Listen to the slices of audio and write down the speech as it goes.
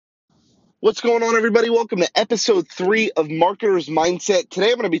What's going on, everybody? Welcome to episode 3 of Marketer's Mindset.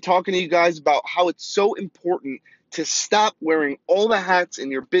 Today, I'm going to be talking to you guys about how it's so important to stop wearing all the hats in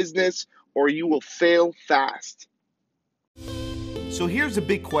your business or you will fail fast. So here's a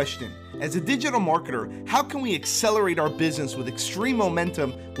big question. As a digital marketer, how can we accelerate our business with extreme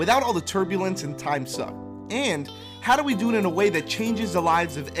momentum without all the turbulence and time suck? And how do we do it in a way that changes the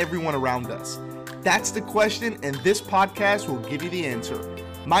lives of everyone around us? That's the question, and this podcast will give you the answer.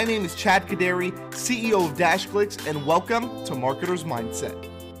 My name is Chad Kaderi, CEO of DashClicks, and welcome to Marketer's Mindset.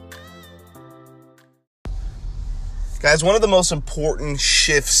 Guys, one of the most important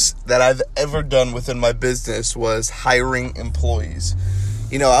shifts that I've ever done within my business was hiring employees.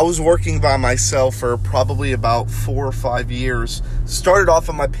 You know, I was working by myself for probably about 4 or 5 years. Started off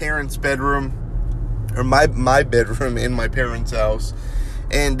in my parents' bedroom, or my bedroom in my parents' house.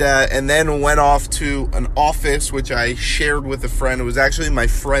 And then went off to an office, which I shared with a friend. It was actually my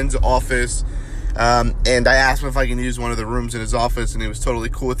friend's office. And I asked him if I can use one of the rooms in his office, and he was totally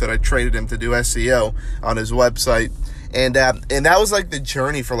cool with it. I traded him to do SEO on his website. And that was like the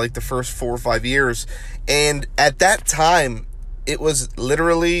journey for like the first 4 or 5 years. And at that time, it was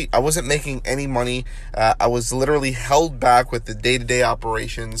literally, I wasn't making any money. I was literally held back with the day-to-day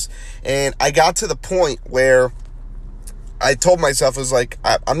operations. And I got to the point where I told myself, I was like,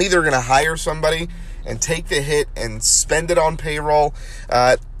 I'm either going to hire somebody and take the hit and spend it on payroll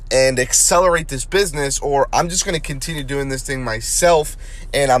and accelerate this business, or I'm just going to continue doing this thing myself,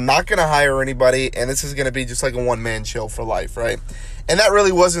 and I'm not going to hire anybody, and this is going to be just like a one-man show for life, right? And that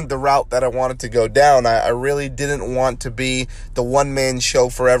really wasn't the route that I wanted to go down. I really didn't want to be the one-man show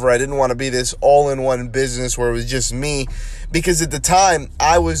forever. I didn't want to be this all-in-one business where it was just me, because at the time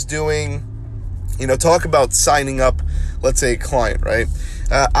I was doing, talk about signing up, let's say, a client, right?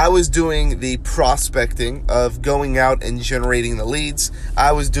 I was doing the prospecting of going out and generating the leads.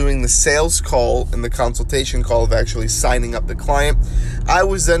 I was doing the sales call and the consultation call of actually signing up the client. I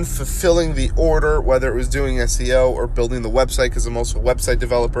was then fulfilling the order, whether it was doing SEO or building the website, because I'm also a website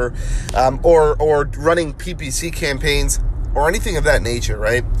developer, or running PPC campaigns, or anything of that nature,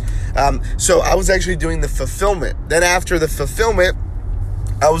 right? So I was actually doing the fulfillment. Then after the fulfillment,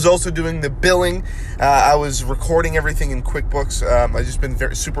 I was also doing the billing. I was recording everything in QuickBooks. I've just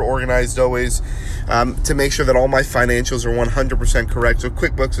been super organized always to make sure that all my financials are 100% correct. So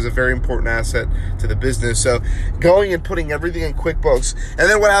QuickBooks is a very important asset to the business. So going and putting everything in QuickBooks. And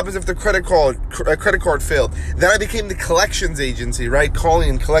then what happens if the credit card failed? Then I became the collections agency, right?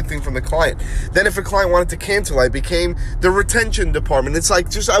 Calling and collecting from the client. Then if a client wanted to cancel, I became the retention department. It's like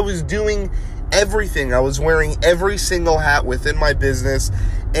I was doing everything. I was wearing every single hat within my business,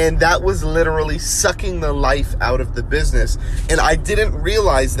 and that was literally sucking the life out of the business. And I didn't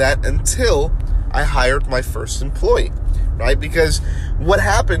realize that until I hired my first employee, right? Because what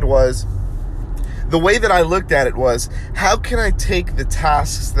happened was, the way that I looked at it was, how can I take the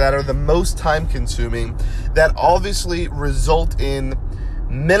tasks that are the most time consuming, that obviously result in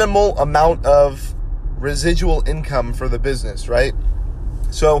minimal amount of residual income for the business, right?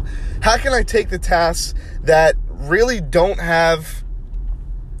 So how can I take the tasks that really don't have,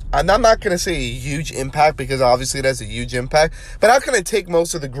 I'm not going to say a huge impact, because obviously it has a huge impact, but how can I take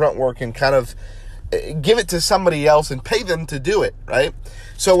most of the grunt work and kind of give it to somebody else and pay them to do it, right?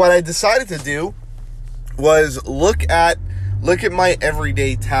 So what I decided to do was look at my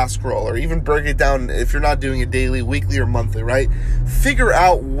everyday task roll, or even break it down if you're not doing it daily, weekly, or monthly, right? Figure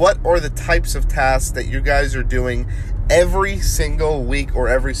out what are the types of tasks that you guys are doing every single week or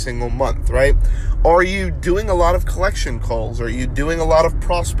every single month, right? Are you doing a lot of collection calls? Are you doing a lot of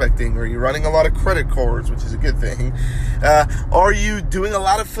prospecting? Are you running a lot of credit cards, which is a good thing? Are you doing a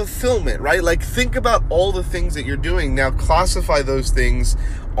lot of fulfillment, right? Like, think about all the things that you're doing. Now, classify those things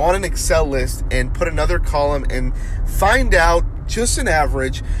on an Excel list and put another column and find out, just an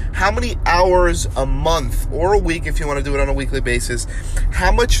average, how many hours a month or a week, if you want to do it on a weekly basis, how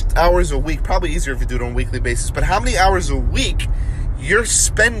much hours a week, probably easier if you do it on a weekly basis, but how many hours a week you're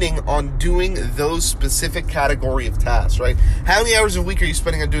spending on doing those specific category of tasks, right? How many hours a week are you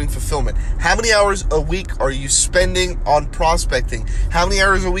spending on doing fulfillment? How many hours a week are you spending on prospecting? How many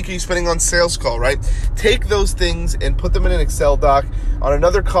hours a week are you spending on sales call, right? Take those things and put them in an Excel doc. On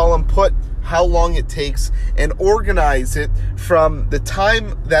another column, put how long it takes, and organize it from the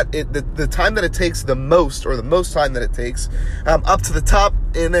time that it takes the most, or the most time that it takes, up to the top,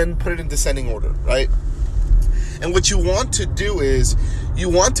 and then put it in descending order, right? And what you want to do is you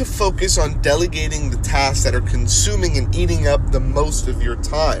want to focus on delegating the tasks that are consuming and eating up the most of your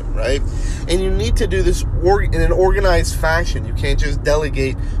time, right? And you need to do this in an organized fashion. You can't just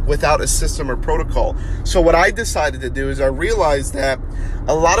delegate without a system or protocol. So what I decided to do is I realized that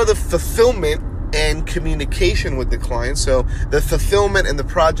a lot of the fulfillment and communication with the client, so the fulfillment and the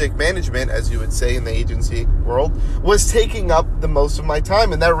project management, as you would say in the agency world, was taking up the most of my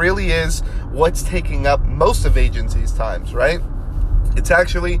time. And that really is what's taking up most of agencies' times, right? It's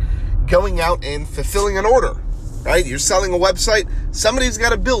actually going out and fulfilling an order, right? You're selling a website, somebody's got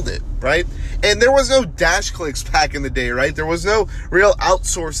to build it, right? And there was no Dashclicks back in the day, right? There was no real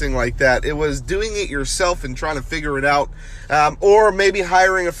outsourcing like that. It was doing it yourself and trying to figure it out, or maybe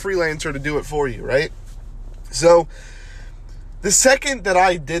hiring a freelancer to do it for you, right? So the second that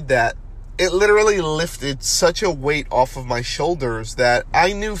I did that, it literally lifted such a weight off of my shoulders that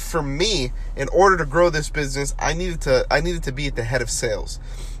I knew for me, in order to grow this business, I needed to be at the head of sales.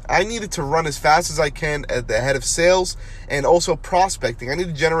 I needed to run as fast as I can at the head of sales and also prospecting. I need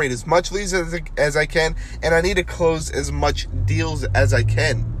to generate as much leads as I can, and I need to close as much deals as I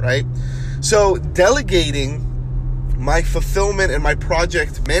can, right? So delegating my fulfillment and my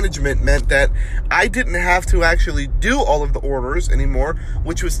project management meant that I didn't have to actually do all of the orders anymore,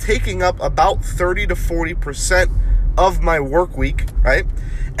 which was taking up about 30 to 40% of my work week, right?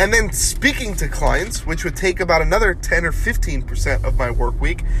 And then speaking to clients, which would take about another 10 or 15% of my work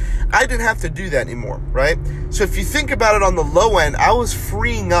week, I didn't have to do that anymore, right? So if you think about it on the low end, I was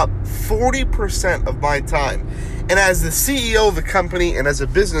freeing up 40% of my time. And as the CEO of the company and as a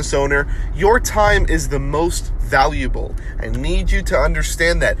business owner, your time is the most valuable. I need you to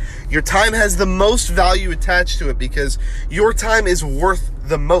understand that. Your time has the most value attached to it because your time is worth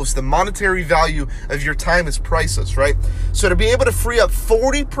the most. The monetary value of your time is priceless, right? So to be able to free up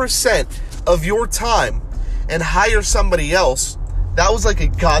 40% of your time and hire somebody else, that was like a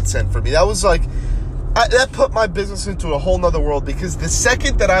godsend for me. That was like, that put my business into a whole nother world, because the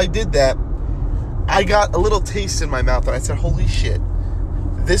second that I did that, I got a little taste in my mouth and I said, holy shit,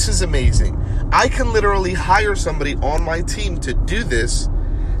 this is amazing. I can literally hire somebody on my team to do this,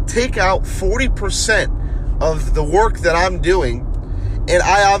 take out 40% of the work that I'm doing, and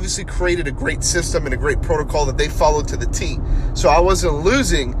I obviously created a great system and a great protocol that they followed to the T. So I wasn't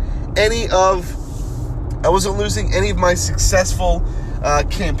losing any of my successful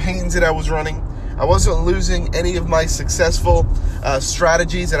campaigns that I was running. I wasn't losing any of my successful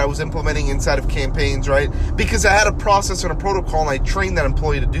strategies that I was implementing inside of campaigns, right? Because I had a process and a protocol, and I trained that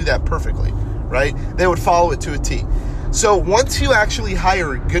employee to do that perfectly, right? They would follow it to a T. So once you actually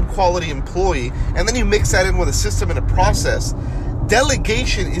hire a good quality employee, and then you mix that in with a system and a process,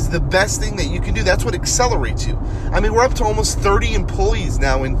 delegation is the best thing that you can do. That's what accelerates you. I mean, we're up to almost 30 employees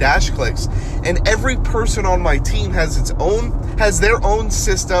now in Dashclicks, and every person on my team has their own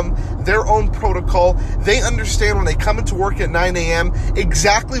system, their own protocol. They understand when they come into work at 9 a.m.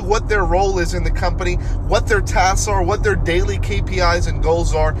 exactly what their role is in the company, what their tasks are, what their daily KPIs and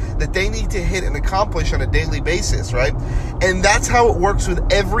goals are that they need to hit and accomplish on a daily basis, right? And that's how it works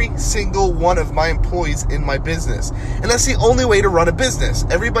with every single one of my employees in my business. And that's the only way to run a business.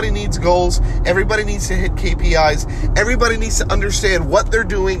 Everybody needs goals. Everybody needs to hit KPIs. Everybody needs to understand what they're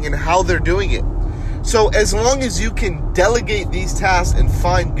doing and how they're doing it. So as long as you can delegate these tasks and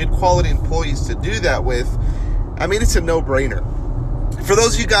find good quality employees to do that with, I mean, it's a no-brainer. For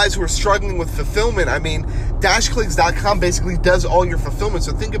those of you guys who are struggling with fulfillment, I mean, Dashclicks.com basically does all your fulfillment.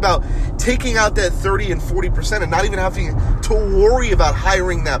 So think about taking out that 30 and 40% and not even having to worry about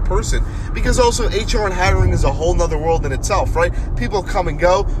hiring that person. Because also HR and hiring is a whole nother world in itself, right? People come and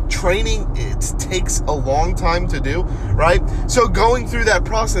go. Training, it takes a long time to do, right? So going through that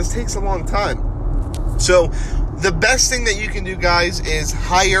process takes a long time. So the best thing that you can do, guys, is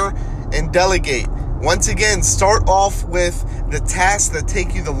hire and delegate. Once again, start off with the tasks that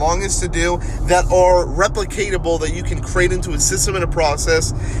take you the longest to do, that are replicatable, that you can create into a system and a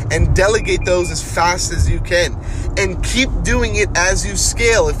process, and delegate those as fast as you can. And keep doing it as you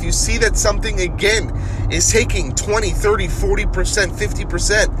scale. If you see that something, again, is taking 20, 30, 40%,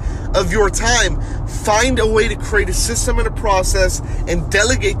 50% of your time, find a way to create a system and a process and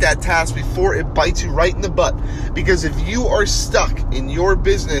delegate that task before it bites you right in the butt. Because if you are stuck in your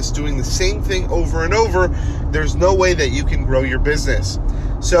business doing the same thing over and over, there's no way that you can grow your business.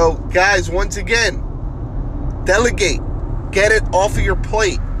 So guys, once again, delegate. Get it off of your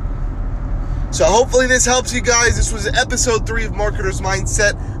plate. So hopefully this helps you guys. This was episode 3 of Marketer's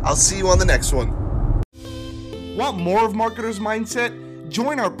Mindset. I'll see you on the next one. Want more of Marketer's Mindset?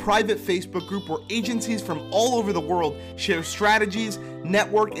 Join our private Facebook group where agencies from all over the world share strategies,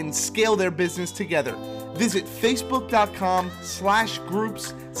 network, and scale their business together. Visit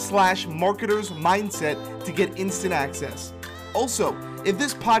facebook.com/groups/marketers mindset to get instant access. Also, if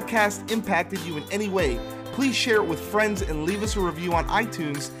this podcast impacted you in any way, please share it with friends and leave us a review on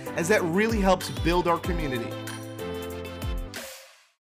iTunes, as that really helps build our community.